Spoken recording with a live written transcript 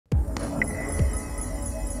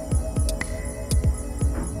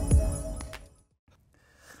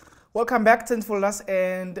Welcome back, Tenfolders,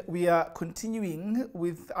 and we are continuing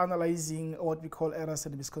with analyzing what we call errors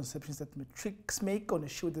and misconceptions that matrix make on a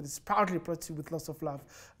show that is proudly brought to you with lots of love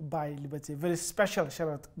by Liberty. A very special shout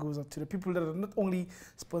out goes out to the people that are not only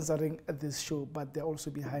sponsoring this show, but they're also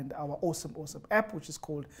behind our awesome app, which is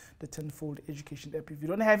called the Tenfold Education app. If you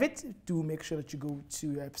don't have it, do make sure that you go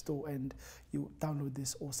to your app store and you download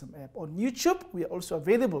this awesome app. On YouTube, we are also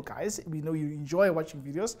available, guys. We know you enjoy watching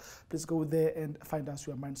videos. Please go there and find us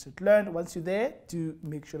your mindset learn. Once you're there, do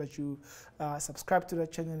make sure that you subscribe to the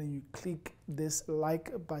channel and you click this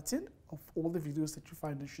like button of all the videos that you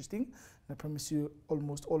find interesting. And I promise you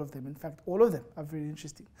almost all of them, in fact all of them are very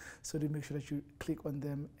interesting, so do make sure that you click on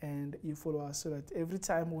them and you follow us so that every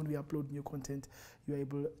time when we upload new content, you're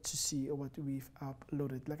able to see what we've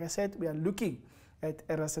uploaded. Like I said, we are looking at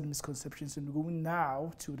errors and misconceptions, and we're going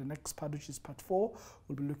now to the next part, which is part 4.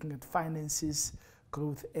 We'll be looking at finances,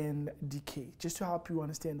 growth and decay, just to help you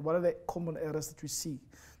understand what are the common errors that we see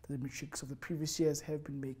that the matrix of the previous years have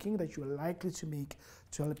been making, that you are likely to make,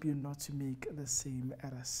 to help you not to make the same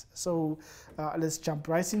errors. So let's jump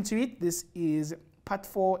right into it. This is part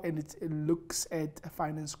 4, and it looks at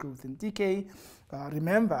finance, growth and decay.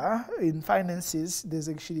 Remember, in finances there's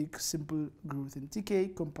actually simple growth and decay,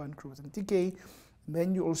 compound growth and decay. And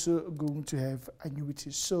then you're also going to have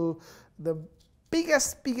annuities. So the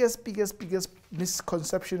biggest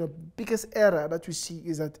misconception or biggest error that we see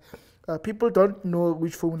is that people don't know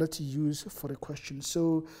which formula to use for a question.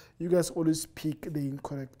 So you guys always pick the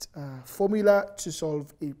incorrect formula to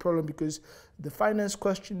solve a problem, because the finance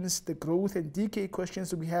questions, the growth and decay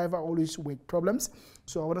questions that we have are always word problems.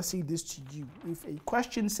 So I want to say this to you. If a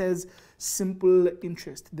question says simple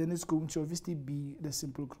interest, then it's going to obviously be the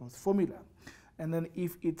simple growth formula. And then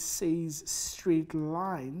if it says straight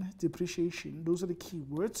line depreciation, those are the key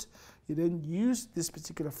words. You then use this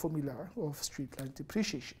particular formula of straight line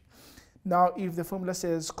depreciation. Now, if the formula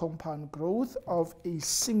says compound growth of a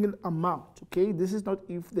single amount, okay, this is not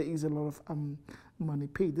if there is a lot of money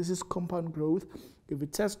paid. This is compound growth. If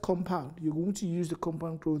it says compound, you're going to use the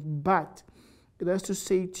compound growth, but it has to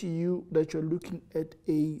say to you that you're looking at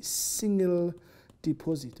a single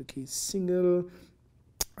deposit, okay, single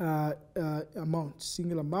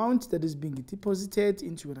amount that is being deposited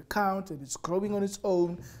into an account and it's growing on its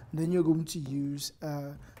own, and then you're going to use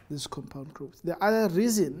this compound growth. The other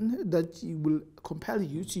reason that will compel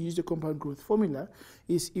you to use the compound growth formula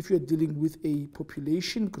is if you're dealing with a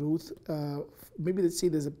population growth. Maybe let's say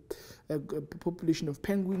there's a population of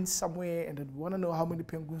penguins somewhere, and then we want to know how many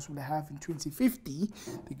penguins we'll have in 2050.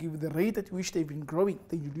 They give you the rate at which they've been growing.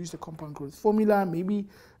 Then you use the compound growth formula. Maybe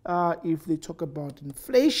if they talk about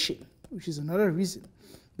inflation, which is another reason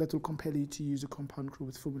that will compel you to use the compound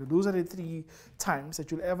growth formula. Those are the 3 times that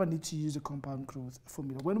you'll ever need to use the compound growth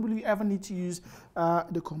formula. When will you ever need to use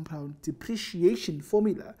the compound depreciation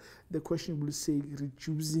formula? The question will say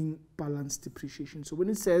reducing balance depreciation. So when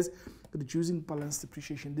it says reducing balance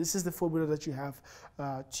depreciation, this is the formula that you have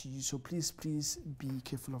to use. So please be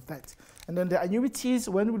careful of that. And then the annuities,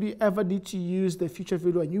 when will you ever need to use the future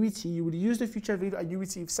value annuity? You will use the future value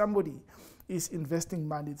annuity if somebody is investing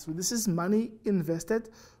money. So this is money invested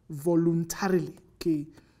voluntarily, okay?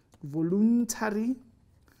 Voluntary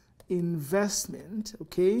investment,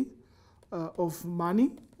 okay, of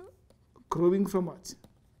money growing from what?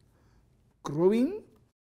 Growing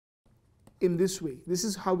in this way. This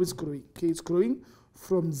is how it's growing, okay? It's growing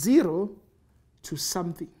from 0 to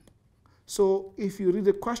something. So if you read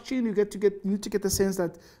the question, you need to get the sense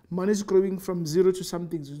that money is growing from 0 to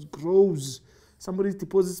something. So it grows. Somebody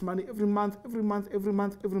deposits money every month,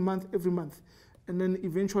 and then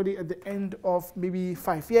eventually at the end of maybe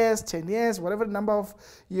 5 years, 10 years, whatever the number of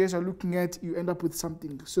years you're looking at, you end up with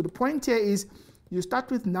something. So the point here is you start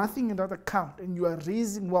with nothing in that account and you are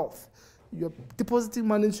raising wealth. You're depositing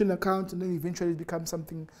money into an account, and then eventually it becomes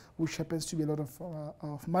something which happens to be a lot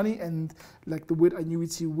of money. And like the word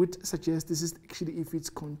annuity would suggest, this is actually if it's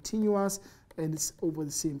continuous and it's over the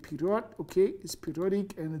same period, okay? It's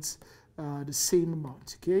periodic and it's the same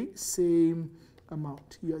amount, okay? Same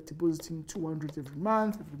amount. You are depositing 200 every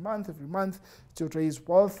month to raise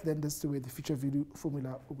wealth. Then that's the way the future value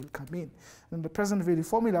formula will come in. And the present value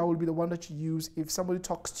formula will be the one that you use if somebody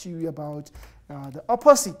talks to you about the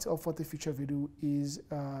opposite of what the future value is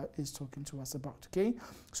talking to us about, okay?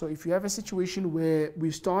 So if you have a situation where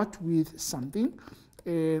we start with something,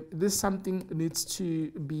 this something needs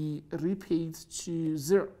to be repaid to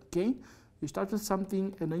 0, okay? You start with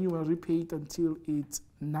something and then you want to repay it until it's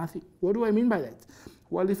nothing. What do I mean by that?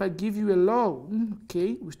 Well, if I give you a loan,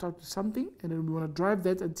 okay, we start with something and then we want to drive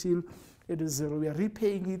that until it is 0. We are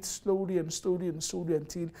repaying it slowly until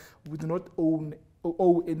we do not own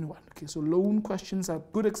owe anyone. Okay, so loan questions are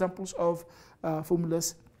good examples of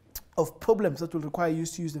formulas of problems that will require you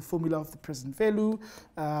to use the formula of the present value.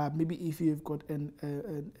 Maybe if you've got a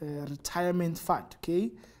retirement fund,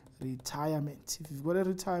 okay, retirement. If you've got a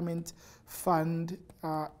retirement fund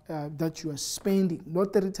that you are spending,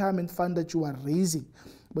 not the retirement fund that you are raising,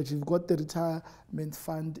 but you've got the retirement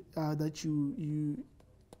fund that you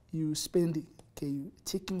spending, okay, you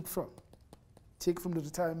taking from. Take from the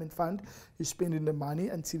retirement fund, you're spending the money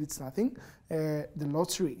until it's nothing. The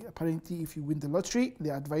lottery, apparently if you win the lottery, they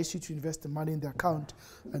advise you to invest the money in the account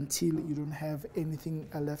until you don't have anything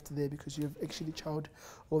left there, because you have actually chowed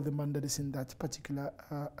all the money that is in that particular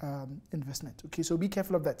investment. Okay, so be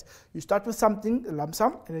careful of that. You start with something, a lump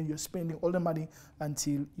sum, and then you're spending all the money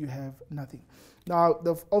until you have nothing. Now,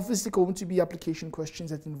 there's obviously going to be application questions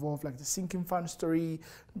that involve like the sinking fund story,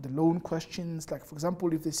 the loan questions. Like, for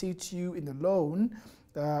example, if they say to you in the loan,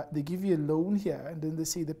 they give you a loan here, and then they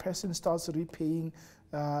say the person starts repaying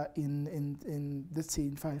in let's say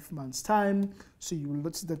in 5 months' time. So you will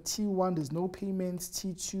notice that T1 there's no payments,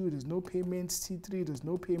 T2 there's no payments, T3 there's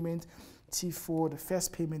no payment, T4 the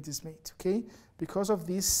first payment is made. Okay, because of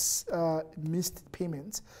these missed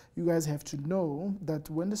payments, you guys have to know that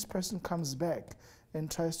when this person comes back and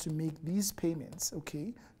tries to make these payments,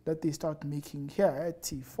 okay, that they start making here at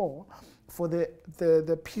T4, for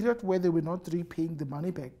the period where they were not repaying the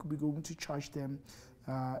money back, we're going to charge them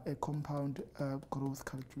a compound growth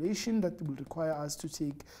calculation that will require us to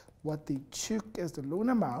take what they took as the loan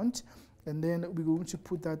amount, and then we're going to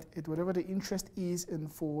put that at whatever the interest is,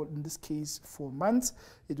 and for, in this case, 4 months,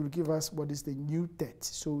 it will give us what is the new debt.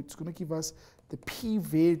 So it's going to give us the P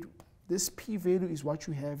value. This P value is what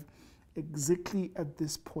you have exactly at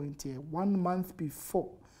this point here, 1 month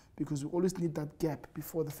before, because we always need that gap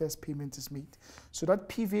before the first payment is made. So that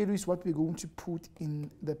P value is what we're going to put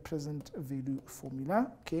in the present value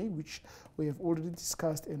formula, okay, which we have already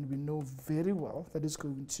discussed and we know very well that is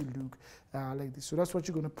going to look like this. So that's what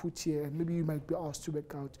you're going to put here, and maybe you might be asked to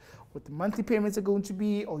work out what the monthly payments are going to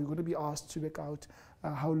be, or you're going to be asked to work out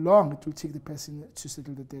how long it will take the person to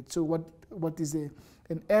settle the debt. So what is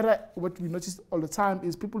an error? What we notice all the time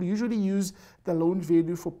is people usually use the loan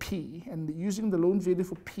value for P, and using the loan value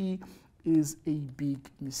for P is a big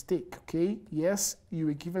mistake. Okay, yes, you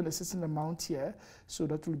were given a certain amount here, so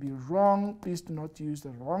that will be wrong. Please do not use the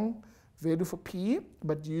wrong value for P,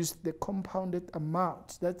 but use the compounded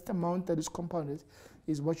amount. That's the amount that is compounded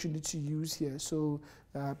is what you need to use here. So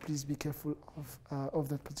please be careful of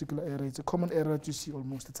that particular error. It's a common error that you see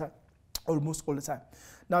almost all the time.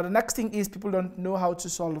 Now, the next thing is people don't know how to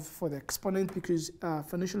solve for the exponent, because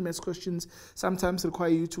financial maths questions sometimes require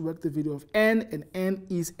you to work the value of n, and n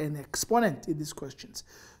is an exponent in these questions.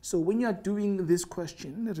 So when you are doing this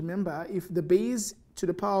question, remember, if the base to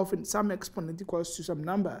the power of some exponent equals to some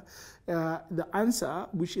number, the answer,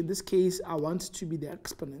 which in this case I want to be the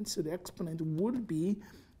exponent, so the exponent would be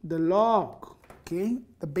the log. Okay,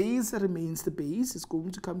 the base remains the base, it's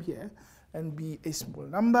going to come here and be a small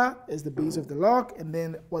number as the base of the log, and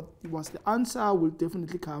then what was the answer will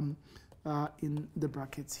definitely come in the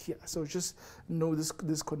brackets here. So just know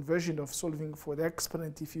this conversion of solving for the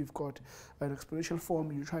exponent. If you've got an exponential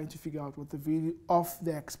form, you're trying to figure out what the value of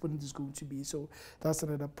the exponent is going to be. So that's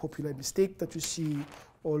another popular mistake that you see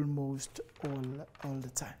almost all the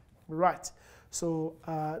time. Right. So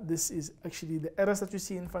this is actually the errors that you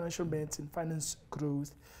see in financial maths, in finance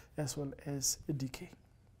growth, as well as DK.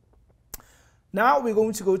 Now we're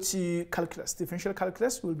going to go to calculus, differential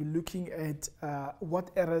calculus. We'll be looking at what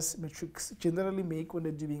errors matrix generally make when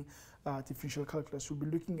they're doing differential calculus. We'll be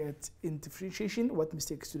looking at in differentiation, what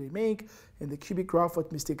mistakes do they make, in the cubic graph,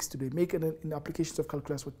 what mistakes do they make, and then in applications of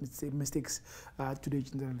calculus, what mistakes do they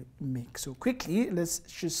generally make. So quickly, let's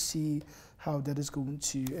just see how that is going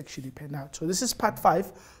to actually pan out. So this is part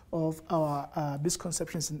 5 of our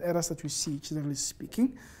misconceptions and errors that we see, generally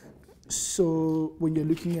speaking. So when you're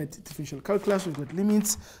looking at differential calculus, we've got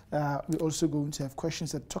limits. We're also going to have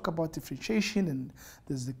questions that talk about differentiation, and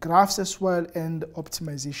there's the graphs as well, and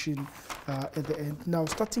optimization at the end. Now,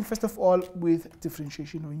 starting first of all with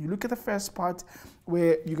differentiation. When you look at the first part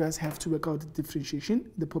where you guys have to work out the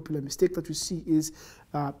differentiation, the popular mistake that we see is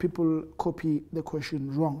people copy the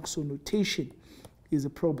question wrong. So notation is a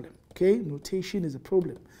problem. Okay, notation is a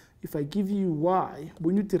problem. If I give you y,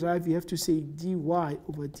 when you derive, you have to say dy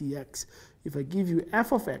over dx. If I give you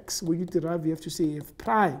f of x, when you derive, you have to say f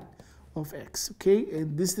prime of x. Okay,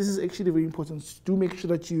 and this is actually very important. Do make sure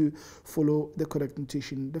that you follow the correct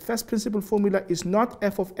notation. The first principal formula is not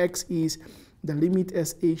f of x is the limit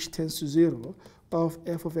as h tends to 0 of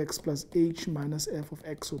f of x plus h minus f of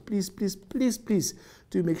x. So please, please, please, please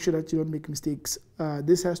do make sure that you don't make mistakes.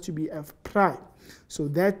 This has to be f prime. So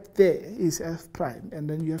that there is f prime. And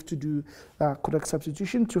then you have to do correct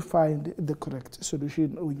substitution to find the correct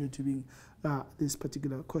solution when you're doing these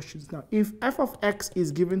particular questions. Now, if f of x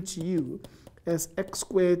is given to you as x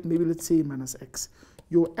squared, maybe let's say minus x,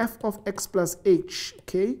 your f of x plus h,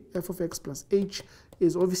 okay, f of x plus h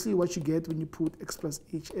is obviously what you get when you put x plus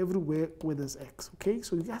h everywhere where there's x, okay?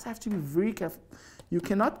 So you guys have to be very careful. You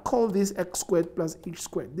cannot call this x squared plus h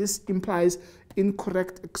squared. This implies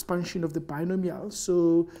incorrect expansion of the binomial,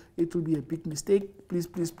 so it will be a big mistake. Please,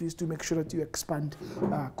 please, please do make sure that you expand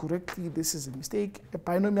correctly. This is a mistake. A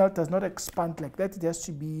binomial does not expand like that. It has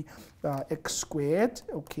to be x squared,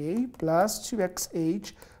 okay, plus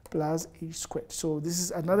 2xh plus h squared. So this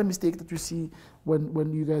is another mistake that you see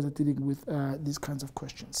when you guys are dealing with these kinds of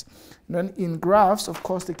questions. And then in graphs, of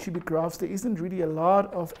course, the cubic graphs, there isn't really a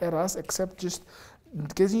lot of errors except just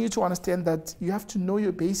getting you to understand that you have to know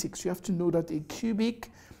your basics. You have to know that a cubic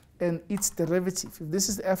and its derivative, if this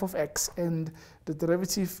is the f of x and the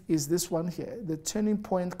derivative is this one here, the turning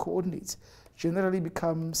point coordinate generally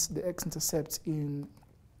becomes the x-intercept in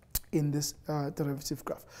this derivative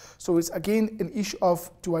graph. So it's again an issue of,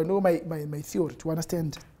 do I know my theory to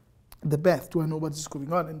understand the math? Do I know what is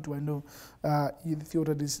going on, and do I know the theory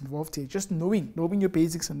that is involved here? Just knowing your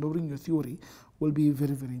basics and knowing your theory will be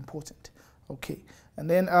very, very important. Okay, and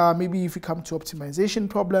then maybe if you come to optimization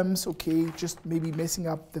problems, okay, just maybe messing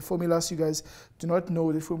up the formulas. You guys do not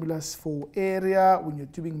know the formulas for area when you're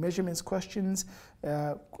doing measurements questions,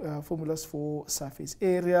 formulas for surface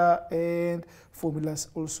area, and formulas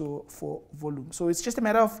also for volume. So it's just a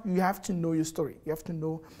matter of, you have to know your story. You have to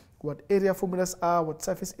know what area formulas are, what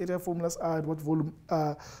surface area formulas are, and what volume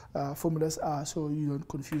formulas are, so you don't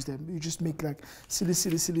confuse them. You just make like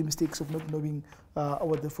silly mistakes of not knowing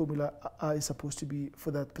what the formula is supposed to be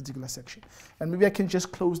for that particular section. And maybe I can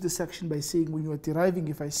just close this section by saying, when you are deriving,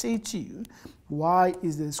 if I say to you, y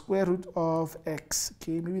is the square root of x,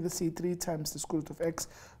 okay, maybe let's say 3 times the square root of x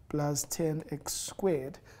plus 10x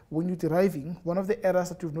squared. When you're deriving, one of the errors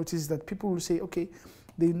that you've noticed is that people will say, okay,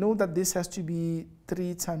 they know that this has to be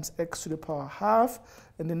 3 times x to the power half,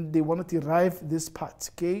 and then they want to derive this part,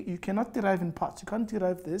 okay? You cannot derive in parts. You can't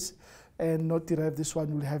derive this and not derive this one.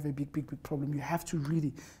 You'll have a big problem. You have to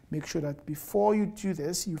really make sure that before you do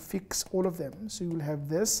this, you fix all of them. So you will have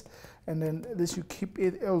this, and then this you keep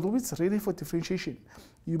it, although it's ready for differentiation.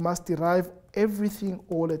 You must derive everything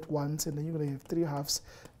all at once, and then you're going to have 3 halves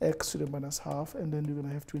x to the minus half, and then you're going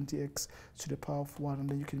to have 20x to the power of 1, and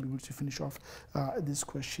then you can be able to finish off this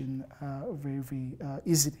question very, very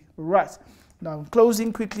easily. Right. Now, in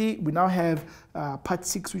closing quickly, we now have part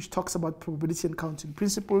 6, which talks about probability and counting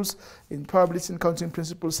principles. In probability and counting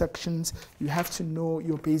principles sections, you have to know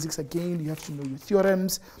your basics again. You have to know your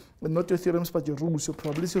theorems. Well, not your theorems, but your rules. Your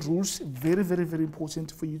probability rules, very, very, very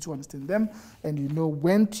important for you to understand them, and you know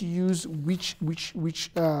when to use which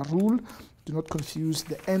rule. Do not confuse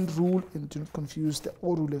the end rule, and do not confuse the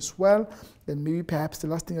or rule as well. And maybe perhaps the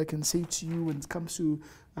last thing I can say to you when it comes to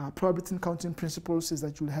probability and counting principles is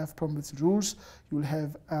that you'll have probability rules, you'll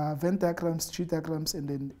have Venn diagrams, tree diagrams, and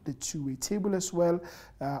then the two-way table as well.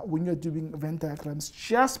 When you're doing Venn diagrams,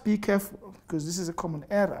 just be careful, because this is a common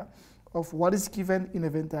error of what is given in a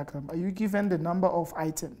Venn diagram. Are you given the number of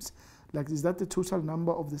items? Like, is that the total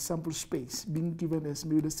number of the sample space being given as,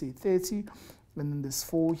 maybe let's say 30, and then there's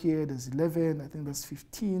 4 here, there's 11, I think there's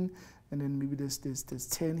 15, and then maybe there's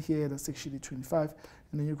 10 here, that's actually 25,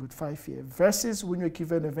 and then you got 5 here. Versus when you're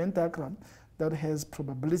given a Venn diagram that has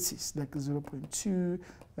probabilities like 0.2,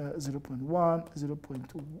 0.1,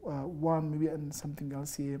 0.1, maybe, and something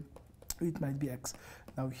else here, it might be x.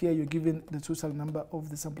 Now here you're given the total number of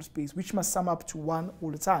the sample space, which must sum up to 1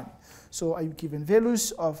 all the time. So are you given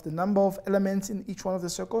values of the number of elements in each one of the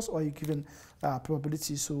circles, or are you given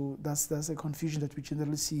probability? So that's a confusion that we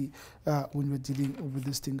generally see when we're dealing with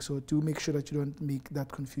this thing. So do make sure that you don't make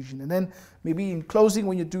that confusion. And then maybe in closing,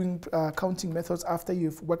 when you're doing counting methods, after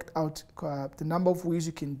you've worked out the number of ways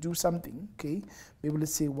you can do something, okay, maybe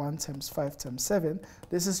let's say 1 times 5 times 7,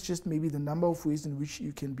 this is just maybe the number of ways in which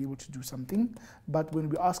you can be able to do something. But when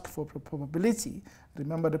we ask for probability,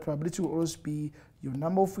 remember the probability will always be your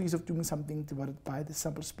number of ways of doing something divided by the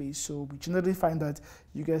sample space. So we generally find that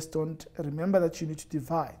you guys don't remember that you need to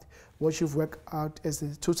divide what you've worked out as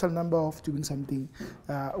the total number of doing something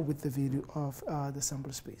with the value of the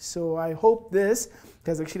sample space. So I hope this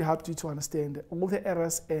has actually helped you to understand all the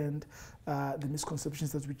errors and the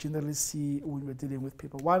misconceptions that we generally see when we're dealing with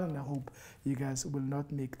paper 1, and I hope you guys will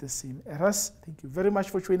not make the same errors. Thank you very much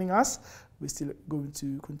for joining us. we're still going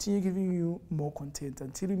to continue giving you more content.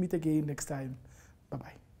 Until we meet again next time,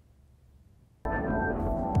 bye-bye.